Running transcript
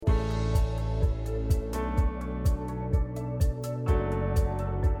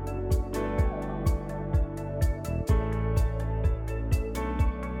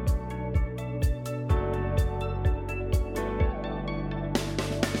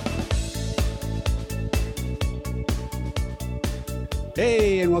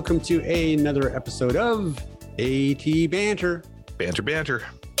Hey, and welcome to another episode of AT Banter. Banter.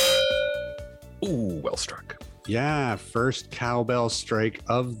 Ooh, well struck. Yeah, first cowbell strike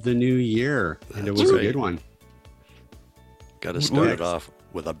of the new year. And it was a good one. Got to start it off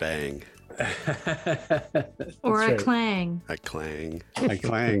with a bang. Or a clang. A clang. A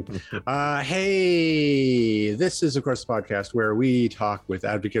clang. Hey, this is, of course, the podcast where we talk with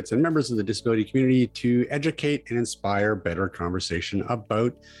advocates and members of the disability community to educate and inspire better conversation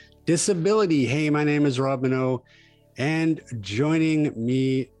about disability. Hey, my name is Rob Minot, and joining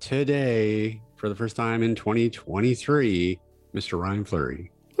me today for the first time in 2023, Mr. Ryan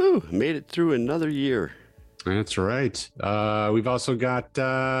Fleury. Woo, made it through another year. That's right. We've also got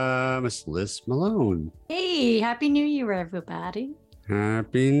Miss Liz Malone. Hey, Happy New Year, everybody.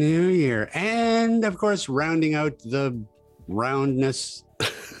 Happy New Year. And, of course, rounding out the roundness,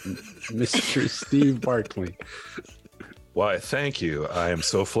 Mr. Steve Barkley. Why, thank you. I am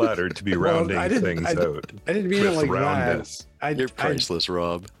so flattered to be rounding things out. I didn't mean it like roundness. that. You're priceless,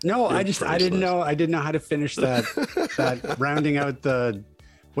 Rob. No, You're I didn't know how to finish that rounding out the.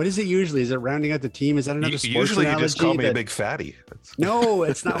 What is it usually? Is it rounding out the team? Is that another sports usually analogy? You just call me a big fatty. No,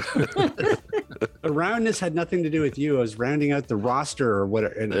 it's not. The roundness had nothing to do with you. I was rounding out the roster or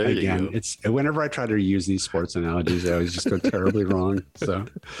whatever. And there again, it's whenever I try to use these sports analogies, I always just go terribly wrong. So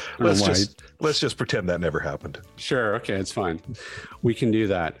let's just pretend that never happened. Sure. Okay, it's fine. We can do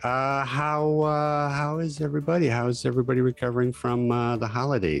that. How is everybody? How is everybody recovering from the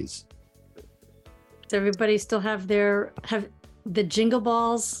holidays? Does everybody still have the jingle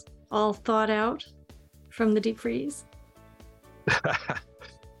balls all thawed out from the deep freeze?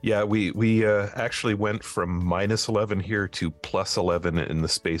 Yeah, we actually went from minus 11 here to plus 11 in the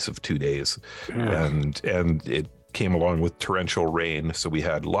space of 2 days. And it came along with torrential rain. So we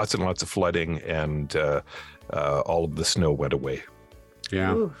had lots and lots of flooding, and all of the snow went away.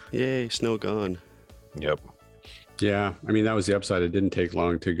 Yeah. Ooh. Yay, snow gone. Yep. Yeah. I mean, that was the upside. It didn't take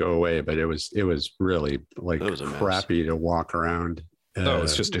long to go away, but it was really like crappy to walk around.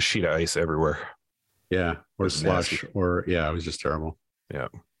 It's just a sheet of ice everywhere. Yeah. Or slush nasty. it was just terrible. Yeah.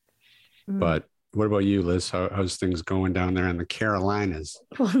 But what about you, Liz? How's things going down there in the Carolinas?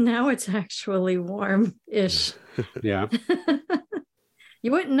 Well, now it's actually warm-ish. Yeah.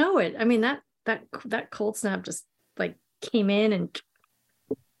 You wouldn't know it. I mean, that cold snap just like came in and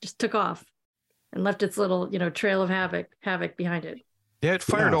just took off and left its little, trail of havoc behind it. Yeah, it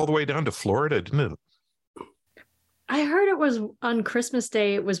fired all the way down to Florida, didn't it? I heard it was on Christmas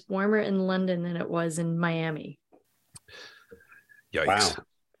Day. It was warmer in London than it was in Miami. Yikes. Wow.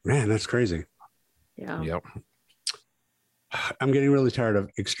 Man, that's crazy. Yeah. Yep. I'm getting really tired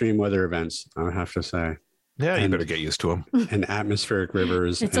of extreme weather events, I have to say. Yeah, you better get used to them. And atmospheric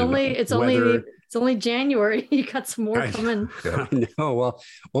rivers. It's only January. You got some more coming. Yeah. I know. Well,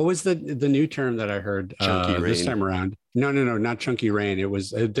 what was the new term that I heard this time around? No, not chunky rain. It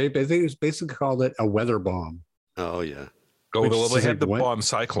was I think it was basically called it a weather bomb. Oh, yeah. Oh, well, they had the bomb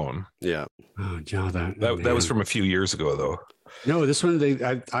cyclone. Yeah. Oh, Joe, that was from a few years ago, though. No, this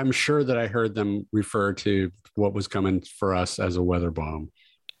one I'm sure that I heard them refer to what was coming for us as a weather bomb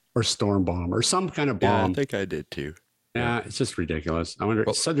or storm bomb or some kind of bomb. Yeah, I think I did too. Yeah, it's just ridiculous. I wonder.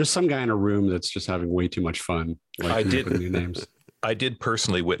 So there's some guy in a room that's just having way too much fun. I did new names. I did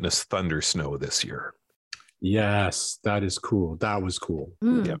personally witness thunder snow this year. Yes, that is cool. That was cool.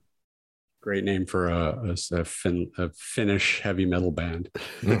 Mm. Yep. Great name for a Finnish heavy metal band.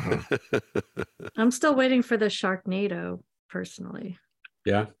 I'm still waiting for the Sharknado, personally.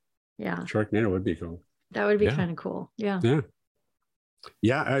 Yeah. Yeah. Sharknado would be cool. That would be kind of cool. Yeah. Yeah.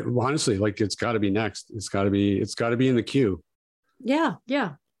 Yeah. Honestly, like it's got to be next. It's got to be in the queue. Yeah.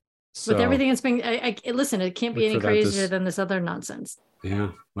 Yeah. So, with everything that's been, listen, it can't be any crazier than this other nonsense.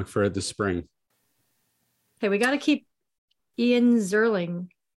 Yeah. Look for it this spring. Okay. We got to keep Ian Zerling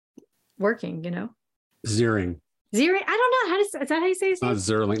working, Zering. Zering? I don't know. Is that how you say his name? Not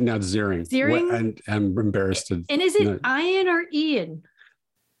Zerling. Not Zering. Zering? And I'm embarrassed to. And is it Ian or Ian?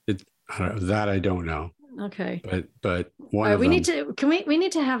 That I don't know. Okay. But one of we them. we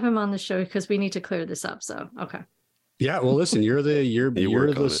need to have him on the show because we need to clear this up. So okay. Yeah, well, listen, you're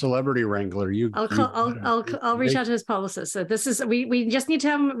the celebrity wrangler. I'll reach out to his publicist. So this is we just need to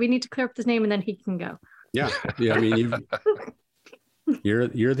have him. We need to clear up his name and then he can go. Yeah. I mean, you're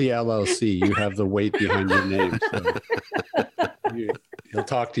the LLC. You have the weight behind your name. So he'll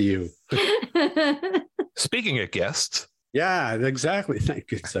talk to you. Speaking of guests. Yeah, exactly.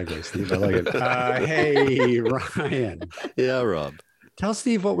 Thank you. Good segue, Steve. I like it. Hey, Ryan. Yeah, Rob. Tell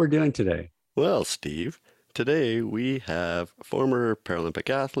Steve what we're doing today. Well, Steve, today we have former Paralympic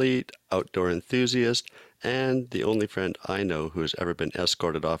athlete, outdoor enthusiast, and the only friend I know who has ever been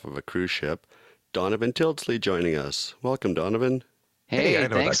escorted off of a cruise ship, Donovan Tildesley, joining us. Welcome, Donovan. Hey, I Hey,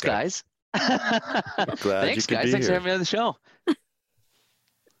 know thanks, that guy. guys. Glad you Thanks, could guys. be Thanks for here. having me on the show.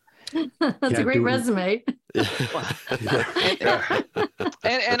 That's Yeah, a great do- resume.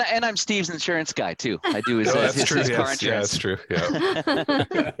 And I'm Steve's insurance guy too. I do his, Oh, that's his, true. his car Yes, yeah, insurance. that's true.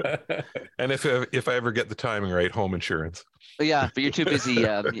 Yeah. And if I ever get the timing right, home insurance. But yeah, but you're too busy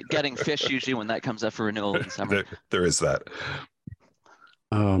getting fish usually when that comes up for renewal in the summer. There is that.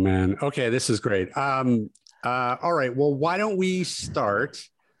 Oh man. Okay, this is great. All right. Well, why don't we start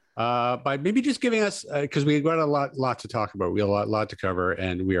by maybe just giving us because we've got a lot to talk about. We have a lot to cover,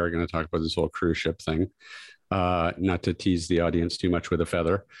 and we are going to talk about this whole cruise ship thing. Not to tease the audience too much with a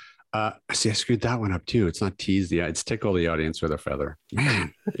feather. See, I screwed that one up too. It's not tease it's tickle the audience with a feather.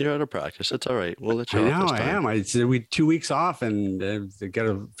 Man, You're out of practice. It's all right. We'll let you I off know this I time. am. We 2 weeks off, and got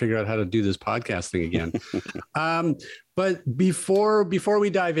to figure out how to do this podcast thing again. But before we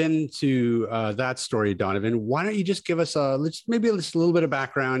dive into that story, Donovan, why don't you just give us maybe just a little bit of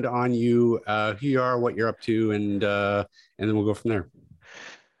background on you, who you are, what you're up to, and then we'll go from there.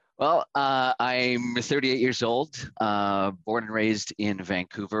 Well, I'm 38 years old, born and raised in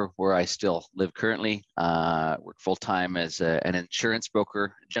Vancouver, where I still live currently. Work full-time as an insurance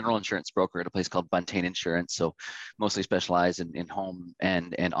broker, general insurance broker at a place called Buntain Insurance. So mostly specialize in home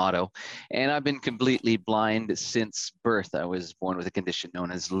and auto. And I've been completely blind since birth. I was born with a condition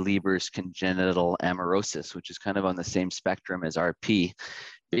known as Leber's congenital amaurosis, which is kind of on the same spectrum as RP.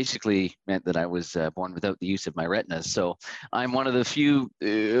 Basically meant that I was born without the use of my retinas. So I'm one of the few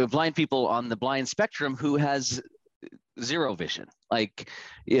blind people on the blind spectrum who has zero vision. Like,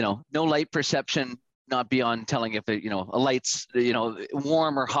 no light perception, not beyond telling if it, a light's,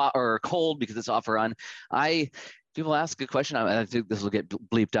 warm or hot or cold because it's off or on. People ask a question, I think this will get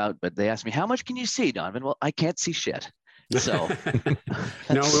bleeped out, but they ask me, how much can you see, Donovan? Well, I can't see shit. So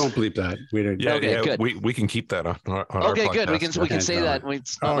no, we won't bleep that. We don't. Yeah, Okay, yeah. good. We can keep that on our okay, podcast. good. We can say that.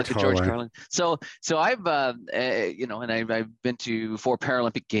 It's not like a George totally. Carlin. So I've and I've been to 4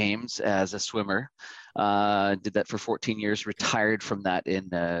 Paralympic Games as a swimmer. Did that for 14 years. Retired from that in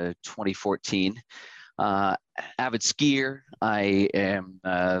 2014. Avid skier. I am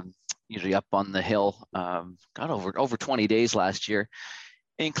usually up on the hill. Got over 20 days last year,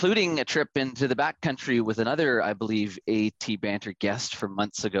 including a trip into the backcountry with another, I believe, AT Banter guest from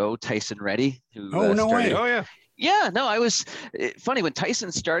months ago, Tyson Reddy. Who, Oh, no way. Oh yeah. Yeah, no, I was funny when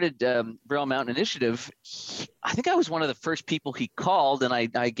Tyson started Braille Mountain Initiative. I think I was one of the first people he called, and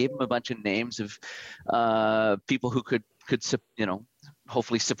I gave him a bunch of names of people who could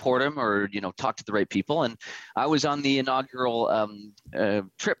hopefully support him or talk to the right people. And I was on the inaugural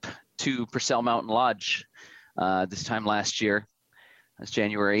trip to Purcell Mountain Lodge this time last year. That's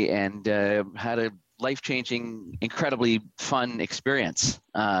January, and had a life-changing, incredibly fun experience.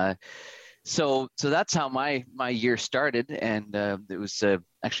 So that's how my year started, and it was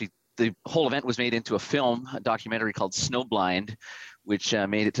actually the whole event was made into a documentary called Snowblind, which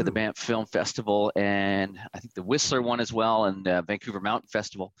made it to the Banff Film Festival, and I think the Whistler one as well, and Vancouver Mountain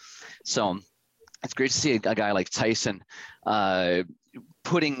Festival. So it's great to see a guy like Tyson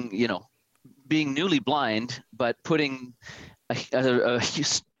putting, being newly blind, but putting a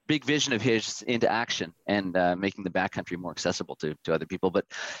big vision of his into action and making the backcountry more accessible to other people. But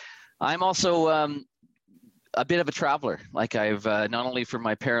I'm also a bit of a traveler. Like I've not only for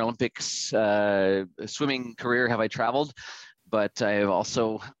my Paralympics swimming career have I traveled, but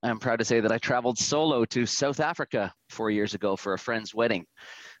I'm proud to say that I traveled solo to South Africa 4 years ago for a friend's wedding,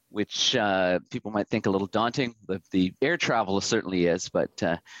 which people might think a little daunting. The air travel certainly is, but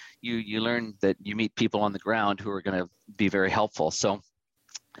you learn that you meet people on the ground who are going to be very helpful. So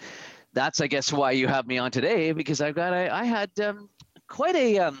that's, I guess, why you have me on today, because I had quite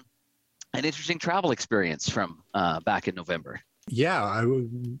an interesting travel experience from back in November. Yeah.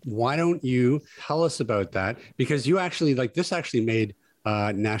 Why don't you tell us about that? Because you actually this actually made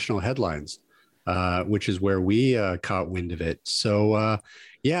national headlines, which is where we caught wind of it. So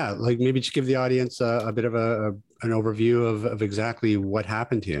yeah, maybe just give the audience a bit of an overview of exactly what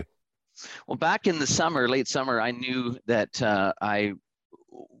happened to you. Well, back in the late summer, I knew that I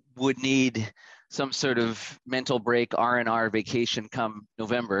would need some sort of mental break, R&R vacation come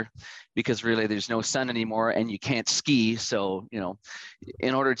November, because really there's no sun anymore and you can't ski. So,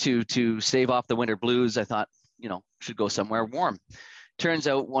 in order to stave off the winter blues, I thought, should go somewhere warm. Turns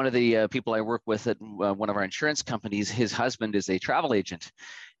out one of the people I work with at one of our insurance companies, his husband is a travel agent.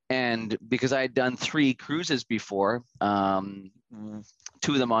 And because I had done 3 cruises before, 2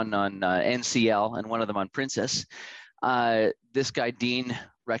 of them on NCL and 1 of them on Princess, this guy, Dean,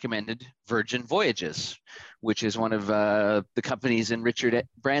 recommended Virgin Voyages, which is one of the companies in Richard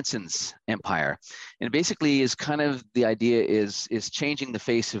Branson's empire. And basically is kind of the idea is changing the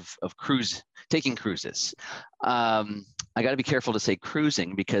face of taking cruises. I got to be careful to say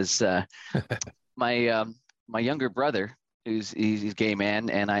cruising because my younger brother, he's a gay man,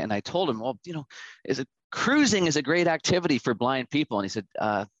 and I told him, well, cruising is a great activity for blind people, and he said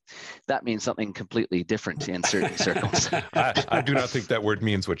that means something completely different in certain circles. I do not think that word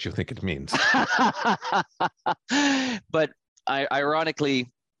means what you think it means. But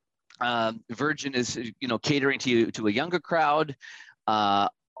ironically, Virgin is catering to a younger crowd. A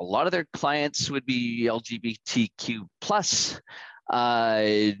lot of their clients would be LGBTQ plus.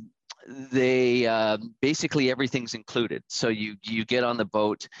 They basically everything's included. So you get on the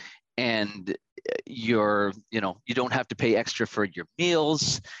boat, and you don't have to pay extra for your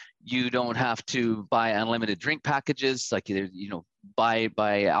meals. You don't have to buy unlimited drink packages, like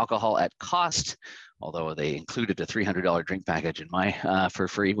buy alcohol at cost. Although they included a $300 drink package in my for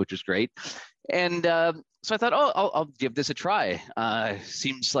free, which was great. And so I thought, I'll give this a try.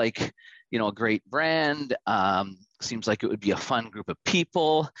 Seems like a great brand. Seems like it would be a fun group of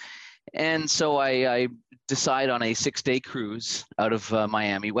people. And so I decide on a 6-day cruise out of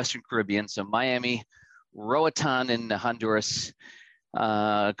Miami, Western Caribbean. So Miami, Roatan in Honduras,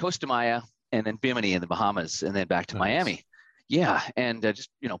 Costa Maya, and then Bimini in the Bahamas, and then back to Miami. Yeah, and just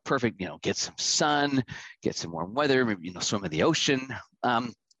perfect. Get some sun, get some warm weather, maybe swim in the ocean.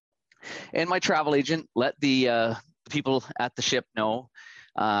 And my travel agent let the people at the ship know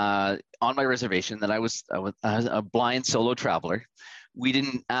on my reservation that I was a blind solo traveler. We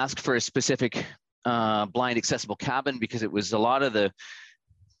didn't ask for a specific blind accessible cabin because it was a lot of the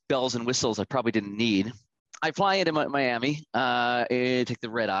bells and whistles I probably didn't need. I fly into Miami, take the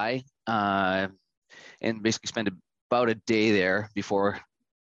red eye, and basically spend about a day there before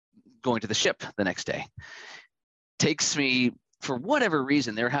going to the ship the next day. Takes me, for whatever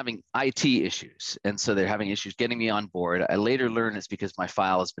reason, they're having IT issues. And so they're having issues getting me on board. I later learned it's because my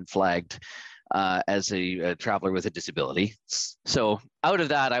file has been flagged as a traveler with a disability. So out of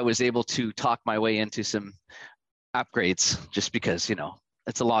that, I was able to talk my way into some upgrades just because,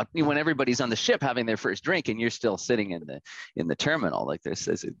 it's a lot when everybody's on the ship having their first drink and you're still sitting in the terminal, like there's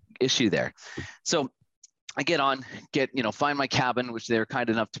an issue there. So I find my cabin, which they're kind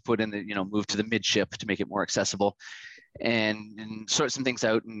enough to put in move to the midship to make it more accessible, and sort some things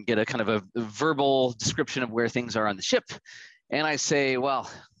out and get a kind of a verbal description of where things are on the ship. And I say, well,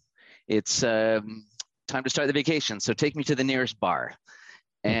 it's time to start the vacation. So take me to the nearest bar.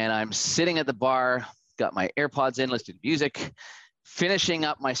 And I'm sitting at the bar, got my AirPods in, listening to music, finishing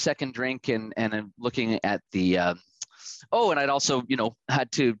up my second drink, and I'm looking at the and I'd also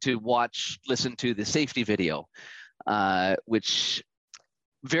had to listen to the safety video, which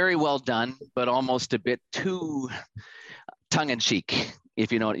very well done, but almost a bit too tongue-in-cheek. If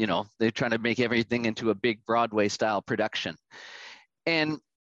they're trying to make everything into a big Broadway style production. And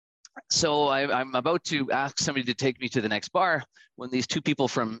so I'm about to ask somebody to take me to the next bar when these two people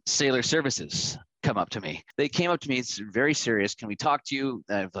from Sailor Services come up to me. They came up to me, it's very serious. Can we talk to you?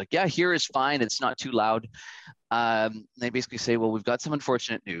 I was like, yeah, here is fine. It's not too loud. They basically say, well, we've got some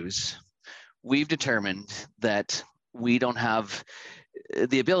unfortunate news. We've determined that we don't have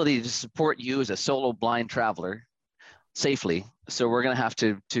the ability to support you as a solo blind traveler safely. So we're going to have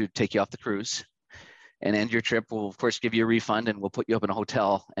to take you off the cruise and end your trip. We'll of course give you a refund, and we'll put you up in a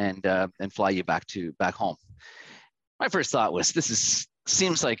hotel and fly you back home. My first thought was,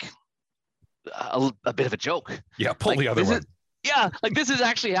 seems like a bit of a joke. Yeah, pull the other one. This is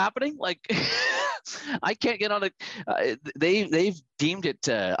actually happening. Like I can't get on they've deemed it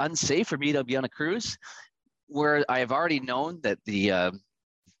unsafe for me to be on a cruise, where I have already known that the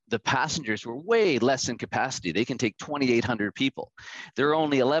passengers were way less in capacity. They can take 2,800 people. There are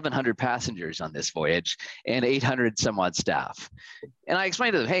only 1,100 passengers on this voyage and 800 some odd staff. And I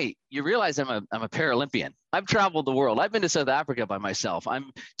explained to them, hey, you realize I'm a Paralympian. I've traveled the world. I've been to South Africa by myself.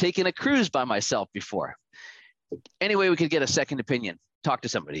 I'm taking a cruise by myself before. Anyway, we could get a second opinion, talk to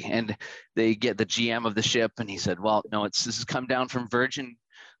somebody. And they get the GM of the ship, and he said, well, no, this has come down from Virgin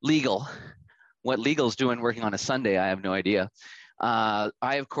Legal. What legal's doing working on a Sunday, I have no idea. I,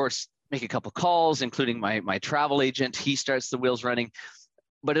 of course, make a couple calls, including my travel agent. He starts the wheels running,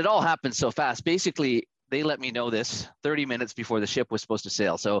 but it all happened so fast. Basically, they let me know this 30 minutes before the ship was supposed to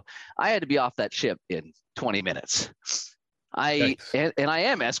sail. So I had to be off that ship in 20 minutes. And I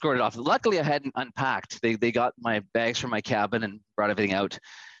am escorted off. Luckily, I hadn't unpacked. They got my bags from my cabin and brought everything out.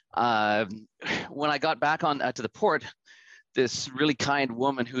 When I got back to the port, this really kind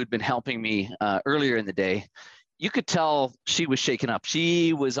woman who had been helping me earlier in the day, you could tell she was shaken up.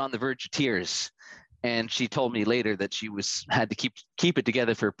 She was on the verge of tears. And she told me later that she had to keep it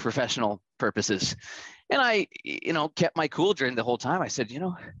together for professional purposes. And I, kept my cool during the whole time. I said,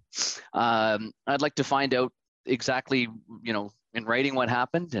 I'd like to find out exactly, in writing what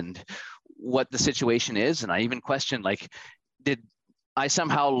happened and what the situation is. And I even questioned, like, did I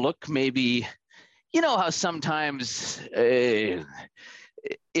somehow look maybe, how sometimes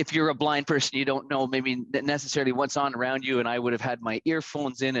if you're a blind person, you don't know maybe necessarily what's on around you. And I would have had my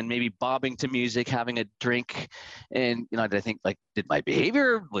earphones in and maybe bobbing to music, having a drink. And, I think, like, did my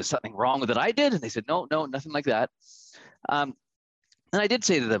behavior, was something wrong with it I did? And they said, no, nothing like that. And I did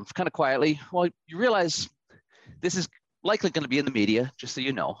say to them kind of quietly, well, you realize this is likely going to be in the media, just so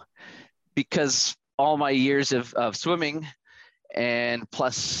you know, because all my years of swimming, and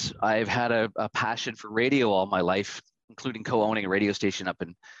plus I've had a passion for radio all my life, including co-owning a radio station up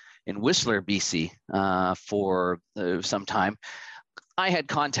in Whistler, BC, for some time. I had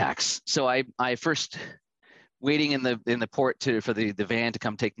contacts, so I first waiting in the port for the van to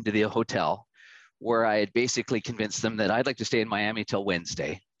come take me to the hotel, where I had basically convinced them that I'd like to stay in Miami till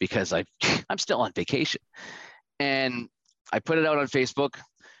Wednesday because I'm still on vacation, and I put it out on Facebook.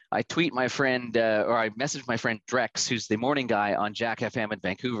 I tweet my friend, or I message my friend Drex, who's the morning guy on Jack FM in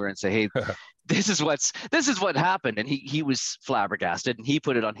Vancouver, and say, hey, this is what happened. And he was flabbergasted, and he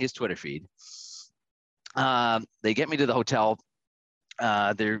put it on his Twitter feed. They get me to the hotel.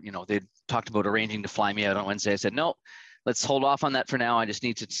 They talked about arranging to fly me out on Wednesday. I said, no, let's hold off on that for now. I just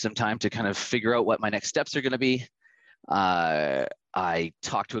need some time to kind of figure out what my next steps are going to be. I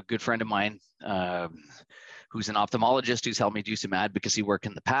talked to a good friend of mine, who's an ophthalmologist, who's helped me do some advocacy work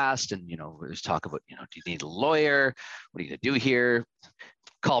in the past. And, there's talk about, do you need a lawyer? What are you going to do here?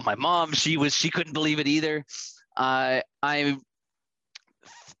 Called my mom. She couldn't believe it either. I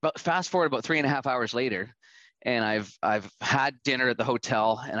fast forward about 3.5 hours later, and I've had dinner at the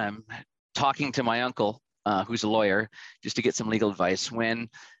hotel, and I'm talking to my uncle, who's a lawyer, just to get some legal advice, when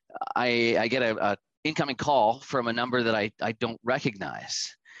I get a incoming call from a number that I don't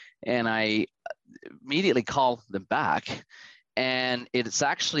recognize. And I immediately call them back, and it's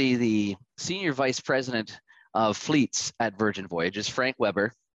actually the senior vice president of fleets at Virgin Voyages, Frank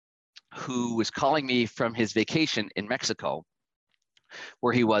Weber, who was calling me from his vacation in Mexico,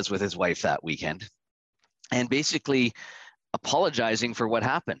 where he was with his wife that weekend, and basically apologizing for what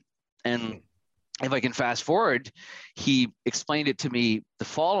happened. And if I can fast forward, he explained it to me the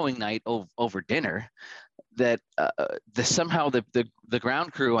following night over dinner, that somehow the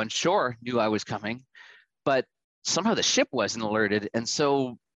ground crew on shore knew I was coming, but somehow the ship wasn't alerted. And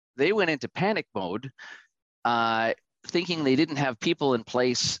so they went into panic mode, thinking they didn't have people in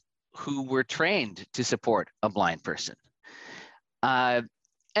place who were trained to support a blind person. And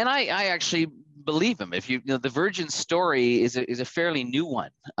I actually believe him. If the Virgin story is a fairly new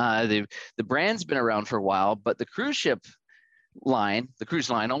one. The brand's been around for a while, but the cruise line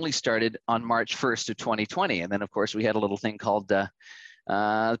only started on March 1st of 2020. And then, of course, we had a little thing called the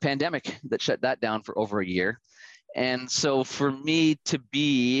pandemic that shut that down for over a year. And so for me to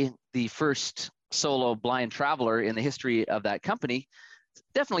be the first solo blind traveler in the history of that company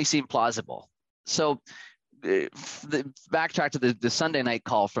definitely seemed plausible. So backtrack to the Sunday night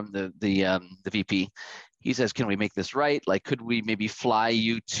call from the VP. He says, can we make this right? Like, could we maybe fly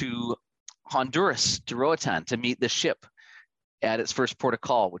you to Honduras, to Roatan, to meet the ship at its first port of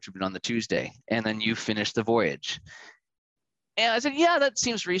call, which would be on the Tuesday, and then you finish the voyage? And I said, yeah, that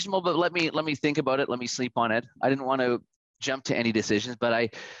seems reasonable, but let me think about it. Let me sleep on it. I didn't want to jump to any decisions,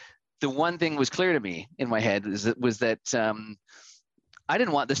 but the one thing was clear to me in my head was that I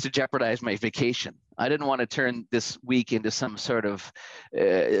didn't want this to jeopardize my vacation. I didn't want to turn this week into some sort of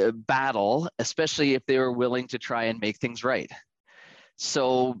battle, especially if they were willing to try and make things right.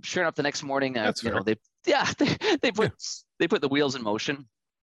 So sure enough, the next morning, they put the wheels in motion,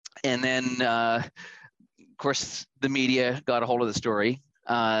 and then of course the media got a hold of the story.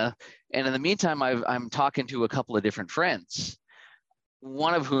 And in the meantime, I'm talking to a couple of different friends,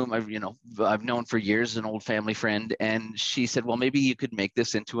 one of whom I've known for years, an old family friend, and she said, well, maybe you could make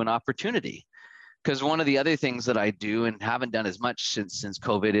this into an opportunity. Because one of the other things that I do, and haven't done as much since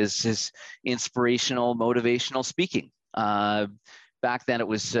COVID, is inspirational, motivational speaking. Back then it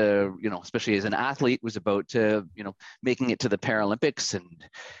was, especially as an athlete, was about, making it to the Paralympics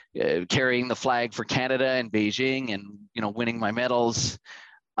and carrying the flag for Canada in Beijing and, winning my medals.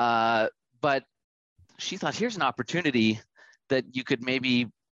 But she thought, here's an opportunity that you could maybe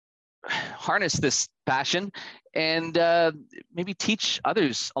harness this passion and maybe teach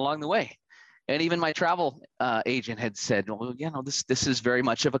others along the way. And even my travel agent had said, well, this is very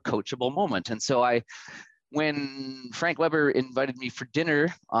much of a coachable moment. And so I when Frank Weber invited me for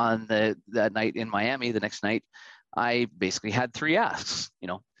dinner on that night in Miami, the next night, I basically had 3 asks. You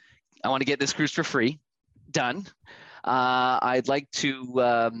know, I want to get this cruise for free. Done. I'd like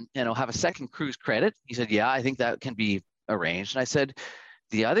to, have a second cruise credit. He said, yeah, I think that can be arranged. And I said,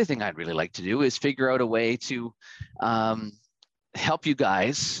 the other thing I'd really like to do is figure out a way to help you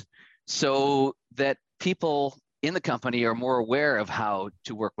guys so that people in the company are more aware of how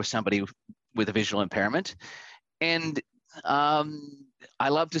to work with somebody with a visual impairment. And I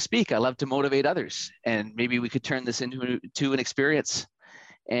love to speak. I love to motivate others. And maybe we could turn this into an experience.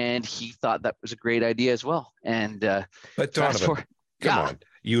 And he thought that was a great idea as well. And but Donovan, come on,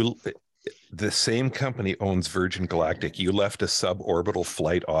 the same company owns Virgin Galactic. You left a suborbital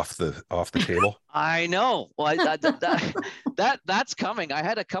flight off the table. I know. Well, that's coming. I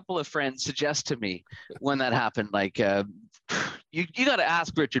had a couple of friends suggest to me when that happened, like, you got to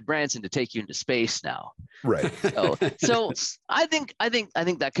ask Richard Branson to take you into space now. Right. So I think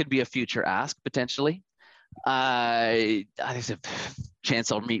that could be a future ask potentially. I think there's a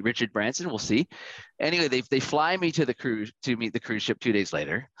chance I'll meet Richard Branson. We'll see. Anyway, they fly me to the cruise to meet the cruise ship 2 days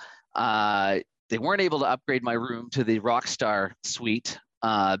later. They weren't able to upgrade my room to the Rockstar suite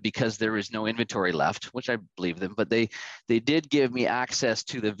because there was no inventory left, which I believe them. But they did give me access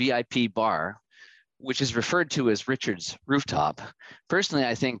to the VIP bar, which is referred to as Richard's Rooftop. Personally,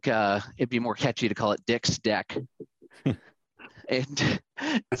 I think it'd be more catchy to call it Dick's Deck. And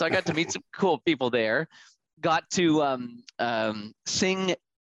so I got to meet some cool people there. Got to sing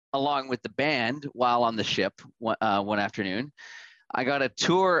along with the band while on the ship one afternoon. I got a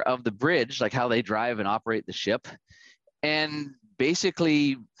tour of the bridge, like how they drive and operate the ship. And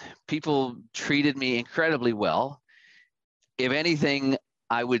basically, people treated me incredibly well. If anything,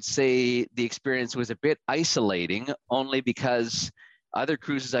 I would say the experience was a bit isolating, only because other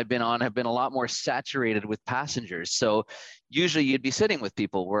cruises I've been on have been a lot more saturated with passengers. So usually you'd be sitting with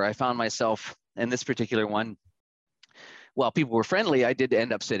people, where I found myself in this particular one, while people were friendly, I did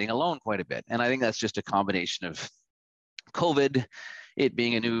end up sitting alone quite a bit. And I think that's just a combination of COVID, it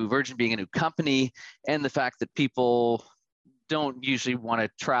being Virgin being a new company, and the fact that people don't usually want to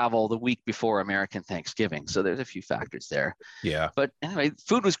travel the week before American Thanksgiving. So there's a few factors there. Yeah. But anyway,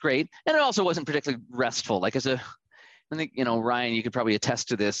 food was great. And it also wasn't particularly restful. Like I think, Ryan, you could probably attest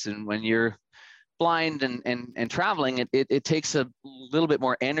to this. And when you're blind and traveling, it takes a little bit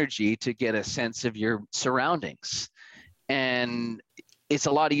more energy to get a sense of your surroundings. And it's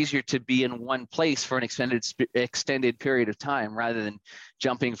a lot easier to be in one place for an extended period of time, rather than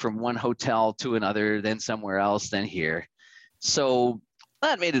jumping from one hotel to another, then somewhere else, then here. So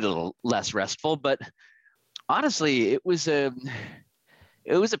that made it a little less restful. But honestly, it was a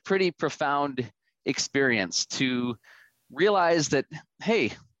pretty profound experience to realize that,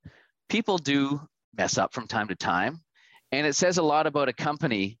 hey, people do mess up from time to time. And it says a lot about a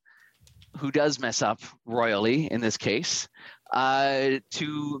company who does mess up royally, in this case,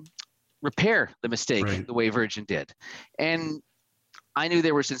 to repair the mistake the way Virgin did. And I knew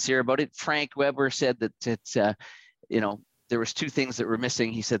they were sincere about it. Frank Weber said that there was 2 things that were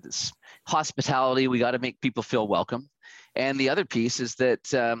missing. He said this hospitality, we got to make people feel welcome. And the other piece is that,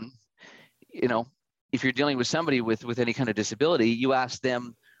 if you're dealing with somebody with any kind of disability, you ask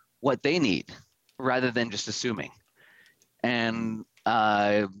them what they need rather than just assuming. And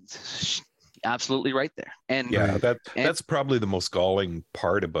absolutely right there. And yeah, that's probably the most galling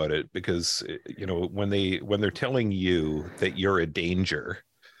part about it, because when they're telling you that you're a danger,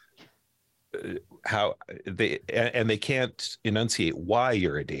 they can't enunciate why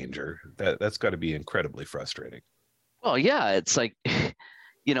you're a danger. That's got to be incredibly frustrating. Well, yeah, it's like,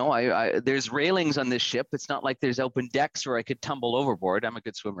 there's railings on this ship. It's not like there's open decks where I could tumble overboard. I'm a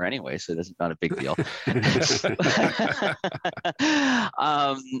good swimmer anyway, so it's not a big deal.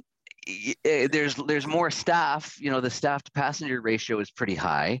 There's more staff. The staff to passenger ratio is pretty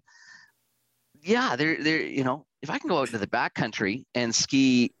high. Yeah, if I can go out to the backcountry and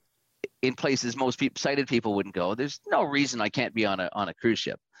ski in places most sighted people wouldn't go, there's no reason I can't be on a cruise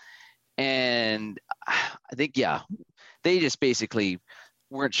ship. And I think, they just basically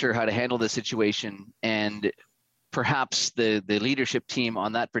weren't sure how to handle the situation, and perhaps the leadership team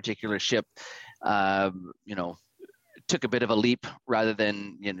on that particular ship, took a bit of a leap, rather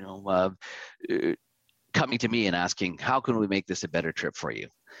than coming to me and asking, how can we make this a better trip for you?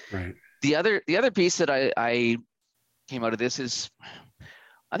 Right. The other piece that I came out of this is,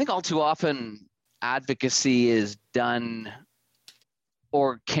 I think all too often advocacy is done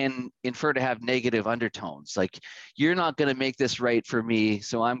or can infer to have negative undertones. Like, you're not going to make this right for me,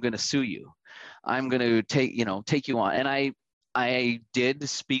 so I'm going to sue you. I'm going to take you on. And I did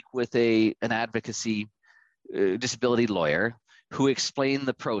speak with an advocacy disability lawyer who explained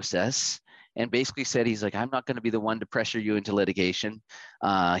the process and basically said, he's like, I'm not going to be the one to pressure you into litigation.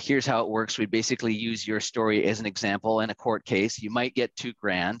 Here's how it works. We basically use your story as an example in a court case. You might get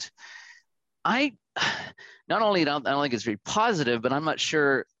 $2,000. I don't think it's very positive, but I'm not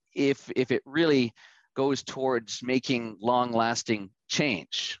sure if it really goes towards making long-lasting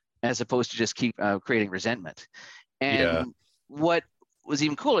change as opposed to just keep creating resentment. And what was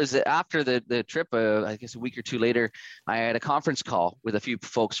even cool is that after the trip, I guess a week or two later, I had a conference call with a few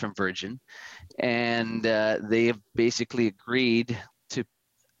folks from Virgin, and they have basically agreed to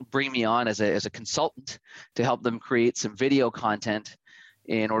bring me on as a consultant to help them create some video content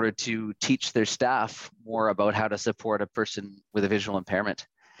in order to teach their staff more about how to support a person with a visual impairment.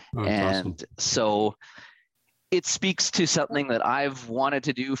 Oh, and awesome. So it speaks to something that I've wanted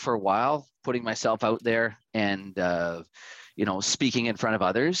to do for a while, putting myself out there and speaking in front of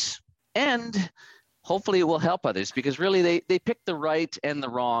others, and hopefully it will help others, because really they picked the right and the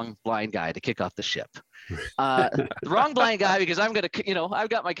wrong blind guy to kick off the ship. The wrong blind guy, because I'm going to, I've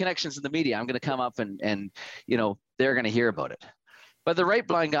got my connections in the media. I'm going to come up and they're going to hear about it. But the right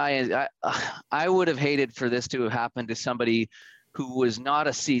blind guy is, I would have hated for this to have happened to somebody who was not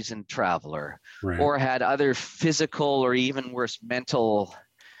a seasoned traveler, Right. or had other physical or even worse mental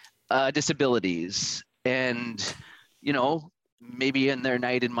disabilities. And, maybe in their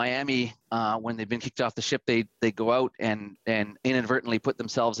night in Miami, when they've been kicked off the ship, they go out and inadvertently put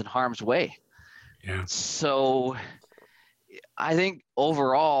themselves in harm's way. Yeah. So I think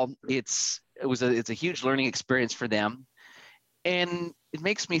overall it's a huge learning experience for them. And it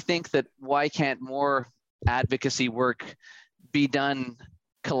makes me think that why can't more advocacy work be done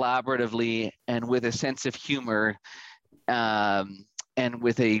collaboratively and with a sense of humor, and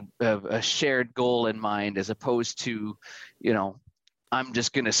with a shared goal in mind, as opposed to, I'm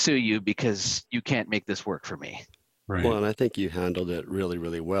just going to sue you because you can't make this work for me. Right. Well, and I think you handled it really,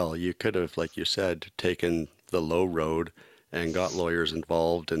 really well. You could have, like you said, taken the low road and got lawyers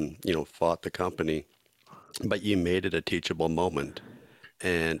involved and, fought the company, but you made it a teachable moment,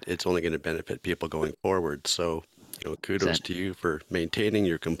 and it's only going to benefit people going forward. So, kudos to you for maintaining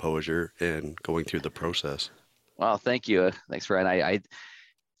your composure and going through the process. Well, thank you. Thanks, Ryan.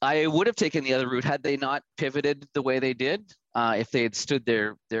 I would have taken the other route had they not pivoted the way they did. If they had stood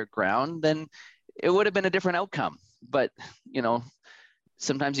their ground, then it would have been a different outcome. But,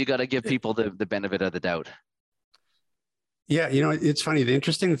 sometimes you got to give people the benefit of the doubt. Yeah, it's funny. The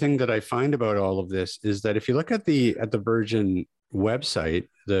interesting thing that I find about all of this is that if you look at the Virgin website,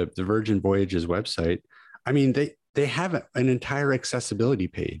 the Virgin Voyages website, I mean, they have an entire accessibility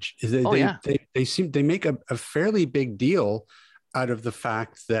page. They make a fairly big deal out of the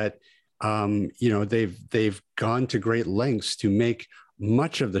fact that they've gone to great lengths to make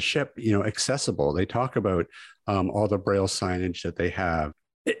much of the ship accessible. They talk about all the Braille signage that they have.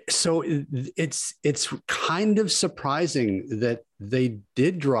 So it's kind of surprising that they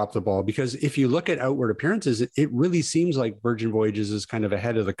did drop the ball, because if you look at outward appearances, it really seems like Virgin Voyages is kind of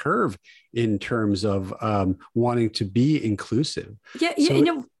ahead of the curve in terms of wanting to be inclusive. Yeah,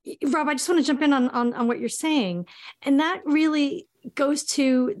 Rob, I just want to jump in on what you're saying. And that really goes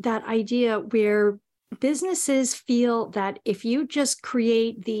to that idea where businesses feel that if you just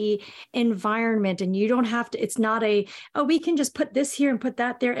create the environment and you don't have to, it's not we can just put this here and put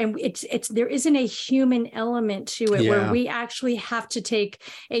that there. And there isn't a human element to it where we actually have to take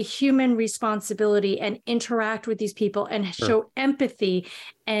a human responsibility and interact with these people and show empathy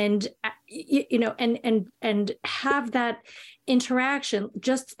and, and have that interaction,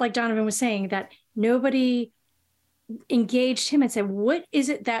 just like Donovan was saying, that nobody engaged him and said, what is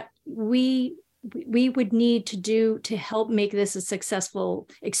it that we would need to do to help make this a successful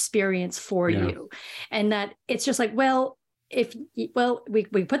experience for you? And that it's just like, we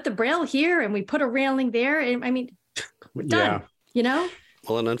put the Braille here and we put a railing there, and I mean, we're done.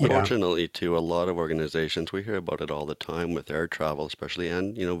 Well, and unfortunately, too, a lot of organizations, we hear about it all the time with air travel, especially,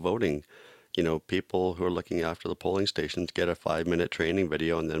 and voting. People who are looking after the polling stations get a 5-minute training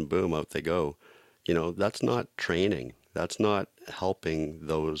video, and then boom, out they go. That's not training. That's not helping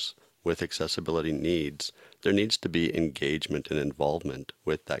those with accessibility needs. There needs to be engagement and involvement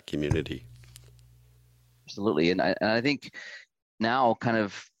with that community. Absolutely. And I think now, kind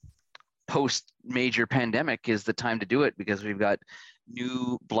of post major pandemic, is the time to do it, because we've got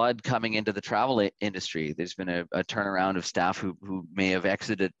new blood coming into the travel industry. There's been a turnaround of staff who may have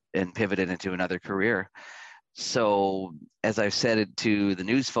exited and pivoted into another career. So as I've said it to the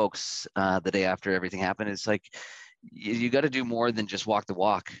news folks the day after everything happened, it's like, you got to do more than just walk the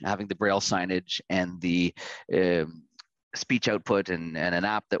walk. Having the Braille signage and the speech output and an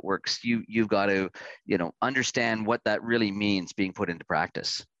app that works, you've got to, understand what that really means being put into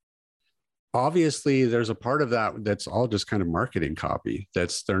practice. Obviously there's a part of that that's all just kind of marketing copy.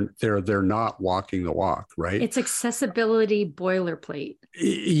 That's they're not walking the walk, right? It's accessibility boilerplate.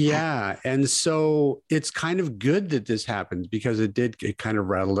 Yeah. And so it's kind of good that this happened, because it kind of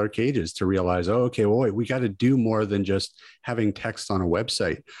rattled our cages to realize, oh, okay, well, wait, we got to do more than just having text on a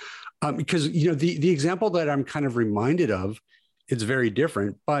website. Because, the example that I'm kind of reminded of, it's very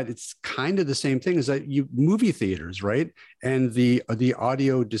different, but it's kind of the same thing, is that movie theaters, right? And the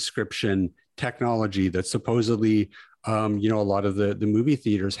audio description technology that supposedly, a lot of the movie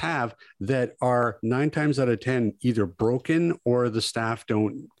theaters have, that are 9 times out of 10 either broken, or the staff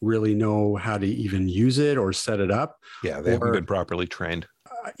don't really know how to even use it or set it up. Yeah, they haven't been properly trained.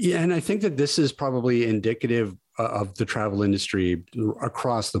 Yeah, and I think that this is probably indicative of the travel industry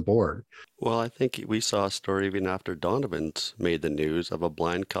across the board. Well, I think we saw a story even after Donovan's made the news of a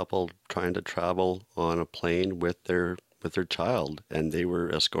blind couple trying to travel on a plane with their child, and they were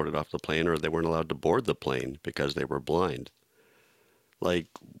escorted off the plane, or they weren't allowed to board the plane because they were blind. Like,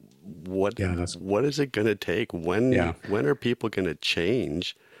 what is it going to take? When are people going to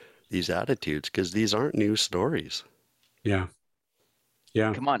change these attitudes? Because these aren't new stories. Yeah.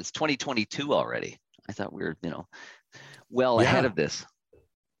 Come on, it's 2022 already. I thought we were, well ahead of this.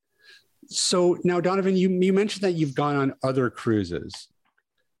 So now, Donovan, you mentioned that you've gone on other cruises.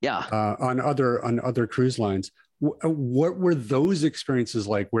 Yeah. On other cruise lines. What were those experiences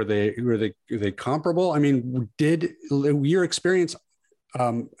like? Were they comparable? I mean, did your experience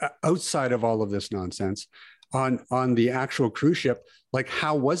outside of all of this nonsense on the actual cruise ship, like,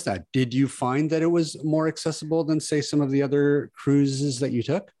 how was that? Did you find that it was more accessible than, say, some of the other cruises that you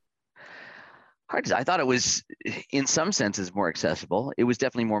took? I thought it was, in some senses, more accessible. It was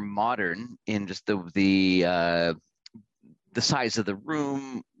definitely more modern in just the size of the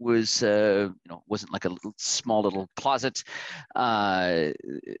room was, wasn't like a small little closet. The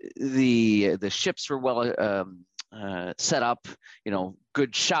ships were well set up,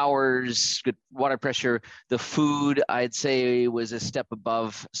 good showers, good water pressure. The food, I'd say, was a step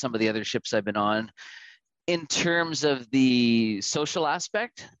above some of the other ships I've been on. In terms of the social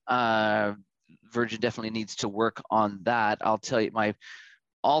aspect, Virgin definitely needs to work on that. I'll tell you, my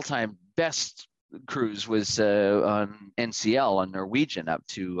all-time best cruise was on NCL on Norwegian up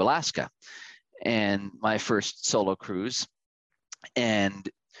to Alaska, and my first solo cruise. And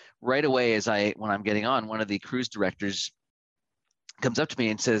right away, when I'm getting on, one of the cruise directors comes up to me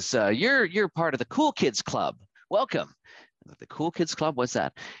and says, "You're part of the Cool Kids Club. Welcome." The Cool Kids Club, what's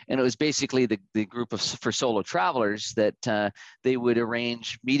that? And it was basically the group for solo travelers that they would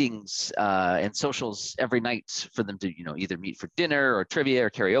arrange meetings and socials every night for them to, either meet for dinner or trivia or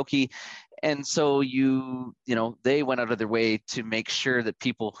karaoke. And so they went out of their way to make sure that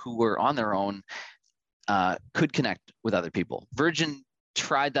people who were on their own could connect with other people. Virgin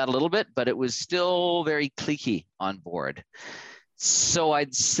tried that a little bit, but it was still very cliquey on board. So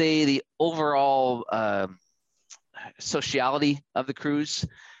I'd say the overall sociality of the cruise,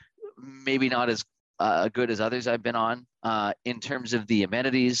 maybe not as good as others I've been on. In terms of the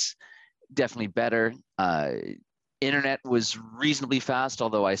amenities, definitely better. Internet was reasonably fast,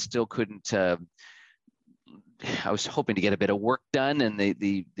 although I still couldn't. I was hoping to get a bit of work done, and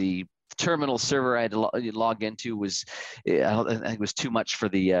the terminal server I had to log into was, I think it was too much for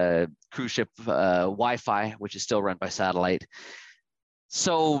the cruise ship Wi-Fi, which is still run by satellite.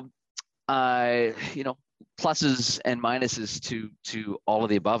 So, pluses and minuses to all of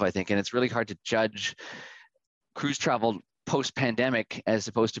the above, I think. And it's really hard to judge cruise travel post-pandemic as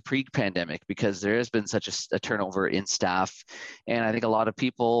opposed to pre-pandemic, because there has been such a turnover in staff. And I think a lot of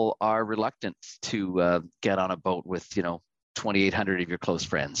people are reluctant to get on a boat with, 2,800 of your close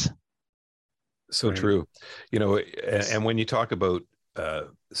friends. So right. True. And when you talk about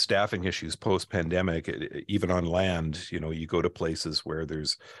staffing issues post-pandemic, even on land, you go to places where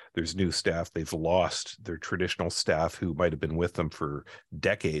there's new staff. They've lost their traditional staff who might have been with them for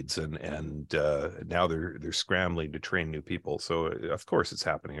decades, and now they're scrambling to train new people. So of course it's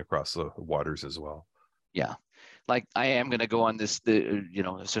happening across the waters as well. Yeah. Like, I am going to go on this,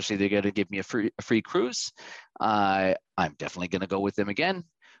 especially they're going to give me a free cruise. I'm definitely going to go with them again,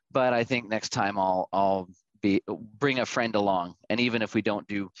 but I think next time I'll bring a friend along, and even if we don't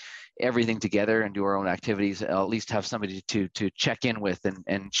do everything together and do our own activities, I'll at least have somebody to check in with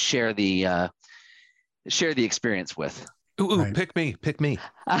and share the experience with. Ooh, right. Pick me.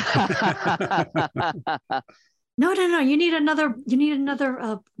 No. You need another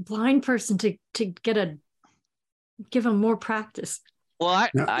blind person to give them more practice. Well,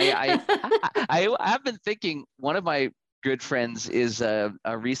 I have been thinking, one of my good friends is a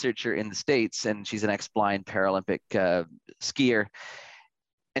researcher in the States, and she's an ex-blind Paralympic skier.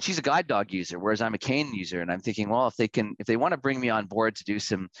 And she's a guide dog user, whereas I'm a cane user. And I'm thinking, well, if they want to bring me on board to do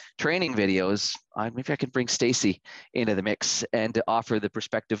some training videos, maybe I can bring Stacy into the mix and to offer the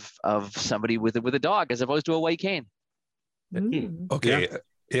perspective of somebody with a dog as opposed to a white cane. Okay,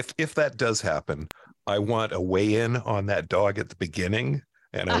 if that does happen, I want a weigh-in on that dog at the beginning,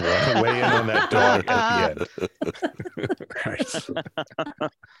 and I want a weigh-in on that dog at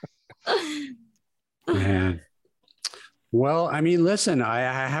the end. Man. Well, I mean, listen, I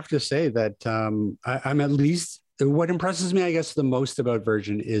have to say that I'm at least, what impresses me, I guess, the most about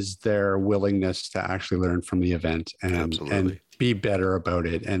Virgin is their willingness to actually learn from the event and be better about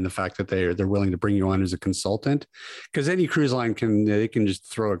it. And the fact that they're willing to bring you on as a consultant, because any cruise line can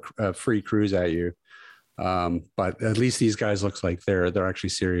just throw a free cruise at you. But at least these guys looks like they're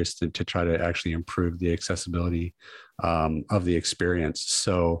actually serious to try to actually improve the accessibility of the experience.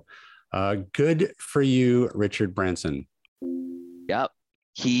 So good for you, Richard Branson. Yeah,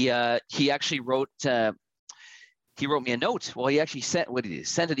 he actually wrote me a note. Well, he actually sent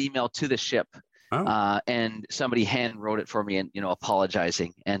an email to the ship, and somebody hand wrote it for me, and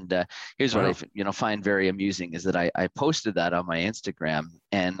apologizing. And here's what I find very amusing is that I posted that on my Instagram,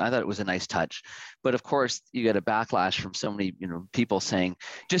 and I thought it was a nice touch. But of course, you get a backlash from so many people saying,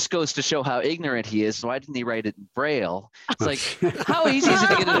 just goes to show how ignorant he is. Why didn't he write it in Braille? It's like, how easy is it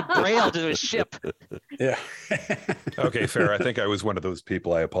to get it in Braille to a ship? Yeah. Okay, fair. I think I was one of those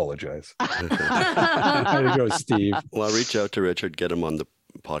people. I apologize. There you go, Steve. Well, I'll reach out to Richard, get him on the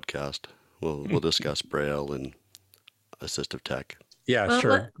podcast. We'll discuss Braille and assistive tech. Yeah,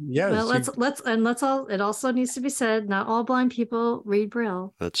 sure. Let's all. It also needs to be said, not all blind people read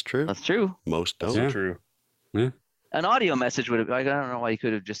Braille. That's true. That's true. Most don't. That's true. Yeah. An audio message would have. I don't know why he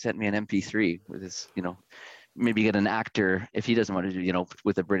could have just sent me an MP3 with his, maybe get an actor if he doesn't want to do,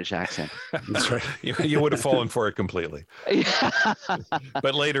 with a British accent. That's right. You would have fallen for it completely.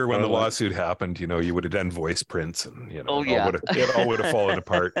 But later, when the lawsuit happened, you would have done voice prints, and it all would have fallen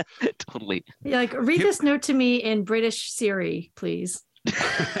apart. Totally. Yeah, like read this note to me in British Siri, please.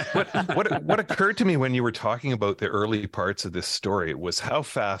 What occurred to me when you were talking about the early parts of this story was how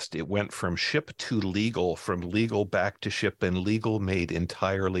fast it went from ship to legal, from legal back to ship, and legal made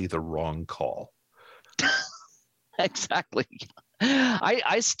entirely the wrong call. Exactly.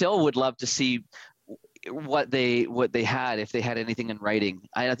 I still would love to see what they had, if they had anything in writing.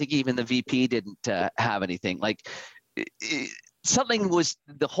 I think even the VP didn't have anything. Like something was,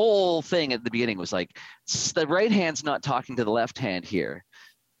 the whole thing at the beginning was like, the right hand's not talking to the left hand here,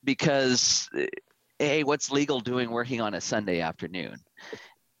 because A, what's legal doing working on a Sunday afternoon,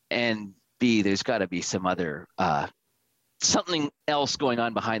 and B, there's got to be some other something else going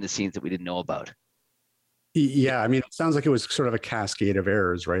on behind the scenes that we didn't know about. Yeah, I mean, it sounds like it was sort of a cascade of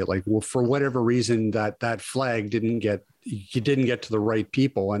errors, right? Like, well, for whatever reason, that flag didn't get to the right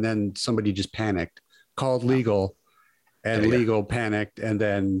people, and then somebody just panicked, called legal, and legal panicked, and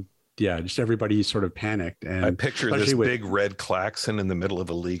then just everybody sort of panicked. And I picture this big red klaxon in the middle of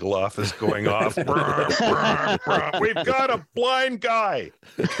a legal office going off. Brr, brr, brr. We've got a blind guy.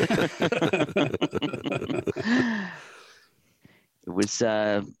 It was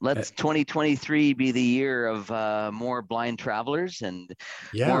let's 2023 be the year of more blind travelers and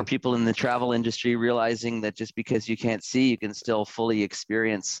more people in the travel industry realizing that just because you can't see, you can still fully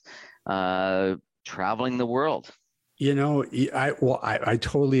experience traveling the world. I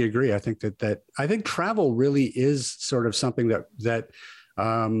totally agree. I think I think travel really is sort of something that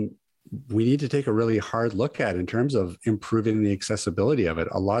we need to take a really hard look at in terms of improving the accessibility of it.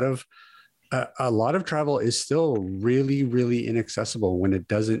 A lot of travel is still really, really inaccessible when it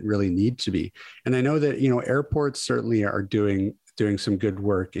doesn't really need to be. And I know that, airports certainly are doing some good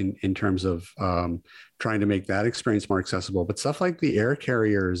work in terms of trying to make that experience more accessible. But stuff like the air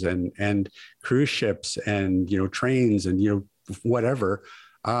carriers and cruise ships and, trains and, whatever,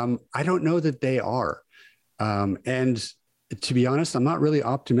 I don't know that they are. And to be honest, I'm not really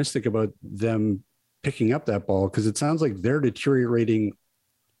optimistic about them picking up that ball, because it sounds like they're deteriorating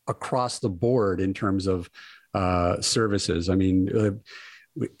across the board in terms of services. I mean,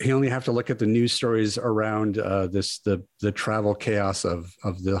 you only have to look at the news stories around the travel chaos of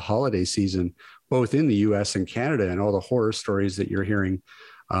the holiday season, both in the U.S. and Canada, and all the horror stories that you're hearing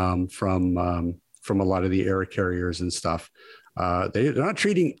from a lot of the air carriers and stuff. They're not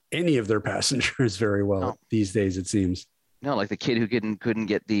treating any of their passengers very well these days, it seems. No, like the kid who couldn't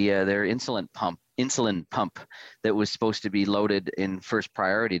get their insulin pump that was supposed to be loaded in first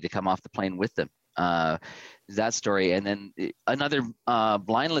priority to come off the plane with them. That story. And then another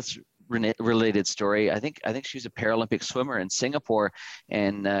blindness related story. I think she was a Paralympic swimmer in Singapore,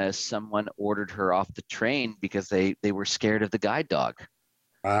 and someone ordered her off the train because they were scared of the guide dog.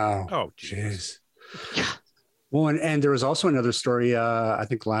 Wow. Oh, jeez. Yeah. Well, and there was also another story, I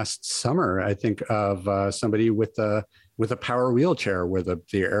think last summer, I think of somebody with a power wheelchair where the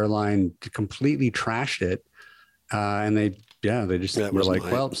airline completely trashed it. And they just were like,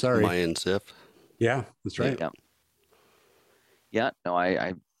 well, sorry. Mayan Sif. Yeah, that's right. Yeah. No,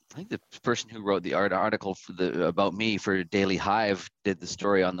 I think the person who wrote the article about me for Daily Hive did the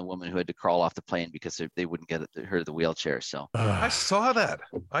story on the woman who had to crawl off the plane because they wouldn't get her the wheelchair. So I saw that.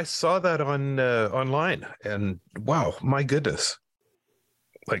 On online, and wow, my goodness!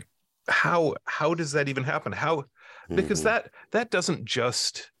 Like, how does that even happen? How? Because that doesn't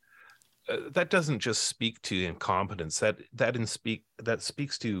just speak to incompetence. That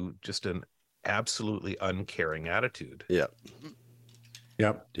speaks to just an absolutely uncaring attitude. Yeah.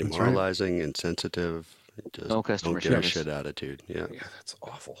 Yep. Demoralizing, insensitive, just no customer don't give a service. shit attitude. Yeah. Yeah, that's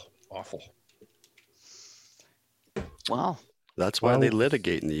awful. Wow. That's why they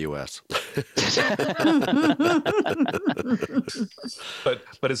litigate in the US.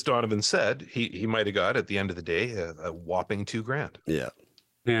 But as Donovan said, he might have got at the end of the day a whopping $2,000. Yeah.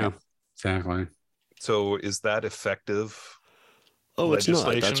 Yeah, exactly. So is that effective? Oh, it's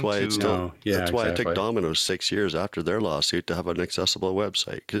not. That's why it's still. No, yeah, that's why exactly. it took Domino's 6 years after their lawsuit to have an accessible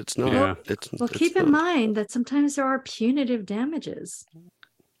website, because it's not. Yeah. Well, keep in mind that sometimes there are punitive damages.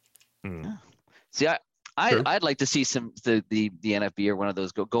 See, I'd like to see the NFB or one of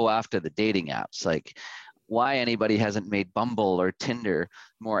those go after the dating apps. Like, why anybody hasn't made Bumble or Tinder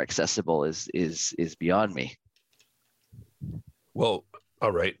more accessible is beyond me. Well,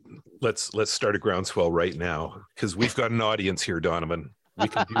 all right. Let's start a groundswell right now, because we've got an audience here, Donovan. We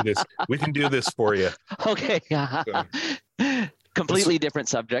can do this. We can do this for you. Okay. Completely different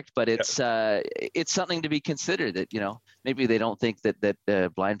subject, but it's something to be considered. That maybe they don't think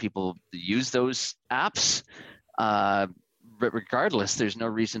that blind people use those apps. But regardless, there's no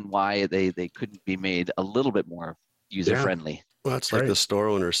reason why they couldn't be made a little bit more user friendly. Well, it's like the store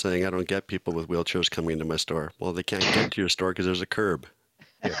owner saying, "I don't get people with wheelchairs coming into my store." Well, they can't get to your store because there's a curb.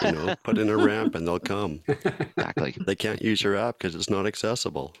 Put in a ramp and they'll come. Exactly. They can't use your app because it's not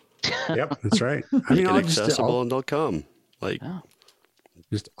accessible. Yep, that's right. Make it accessible and they'll come. Like,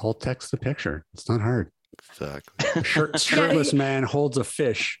 just alt text the picture. It's not hard. Exactly. Shirtless man holds a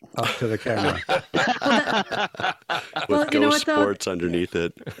fish up to the camera. With Ghost Sports underneath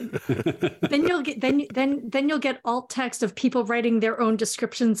it. Then you'll get alt text of people writing their own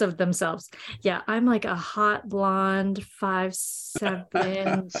descriptions of themselves. Yeah, I'm like a hot blonde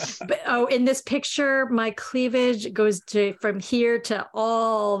 5'7". But in this picture, my cleavage goes from here to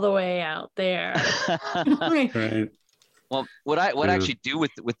all the way out there. Right. Well, what I actually do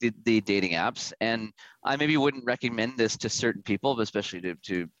with the dating apps, and I maybe wouldn't recommend this to certain people, especially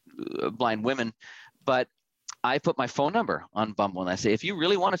to blind women, but I put my phone number on Bumble and I say, if you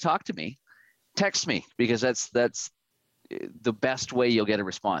really want to talk to me, text me, because that's the best way you'll get a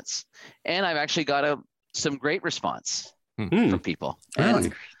response. And I've actually got some great response from people. Really?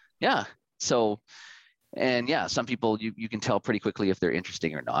 And, yeah. So, and yeah, some people you can tell pretty quickly if they're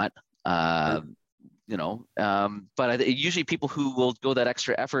interesting or not. But usually people who will go that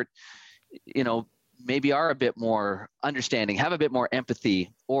extra effort, maybe are a bit more understanding, have a bit more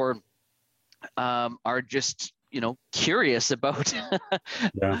empathy, or are just, curious about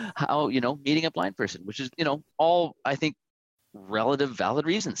how, meeting a blind person, which is, all, I think, relative valid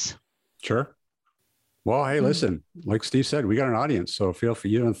reasons. Sure. Well, hey, listen, like Steve said, we got an audience, so feel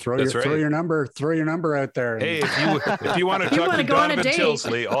free to throw your number out there. Hey, if you want to talk to Donovan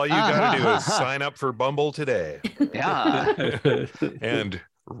Tilsley, all you got to do is sign up for Bumble today. Yeah. And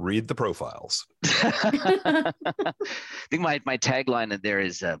read the profiles. I think my tagline in there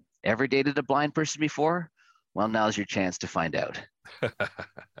is, ever dated a blind person before? Well, now's your chance to find out.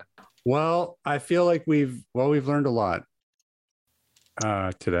 Well, I feel like we've learned a lot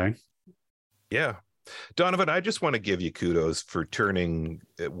today. Yeah. Donovan, I just want to give you kudos for turning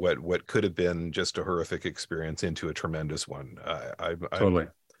what could have been just a horrific experience into a tremendous one. Totally.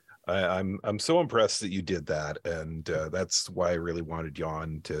 I'm so impressed that you did that, and that's why I really wanted you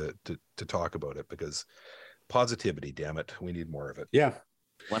on to talk about it, because positivity, damn it, we need more of it. Yeah,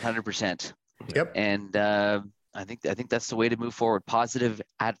 100%. Yep. And I think that's the way to move forward. Positive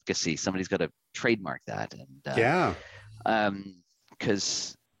advocacy. Somebody's got to trademark that. And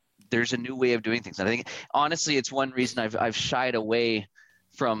because there's a new way of doing things. And I think, honestly, it's one reason I've shied away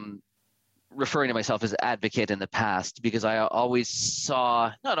from referring to myself as advocate in the past, because I always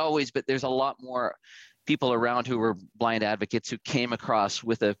saw, not always, but there's a lot more people around who were blind advocates who came across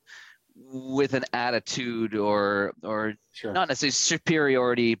with with an attitude or Sure. not necessarily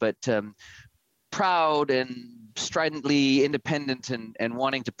superiority, but proud and stridently independent and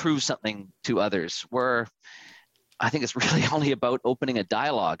wanting to prove something to others, where I think it's really only about opening a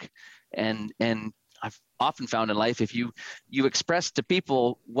dialogue. And I've often found in life, if you express to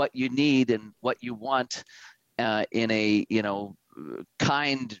people what you need and what you want in a,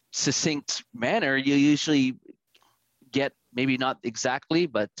 kind, succinct manner, you usually get maybe not exactly,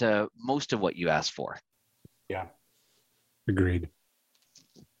 but most of what you ask for. Yeah. Agreed.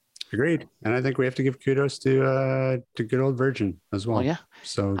 And I think we have to give kudos to good old Virgin as well. Well, yeah.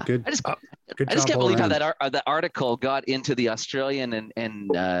 So good. I just good can't job all believe how around. that article got into the Australian and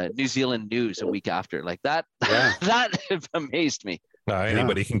New Zealand news a week after. Like that, Yeah. that amazed me.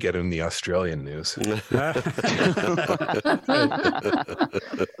 Anybody can get in the Australian news.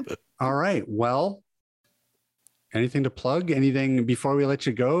 All right. Well, anything to plug? Anything before we let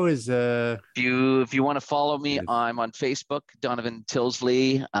you go? Is If you want to follow me, Yes. I'm on Facebook, Donovan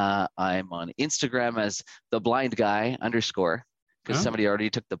Tilsley. I'm on Instagram as the blind guy _ because Oh. somebody already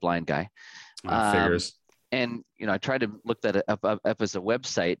took the blind guy. figures? And I tried to look that up as a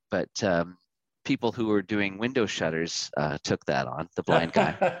website, but people who were doing window shutters took that on, the blind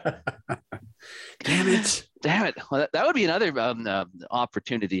guy. Damn it. Damn it! Well, that would be another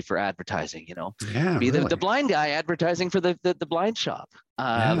opportunity for advertising. Yeah. Be really. the blind guy advertising for the blind shop.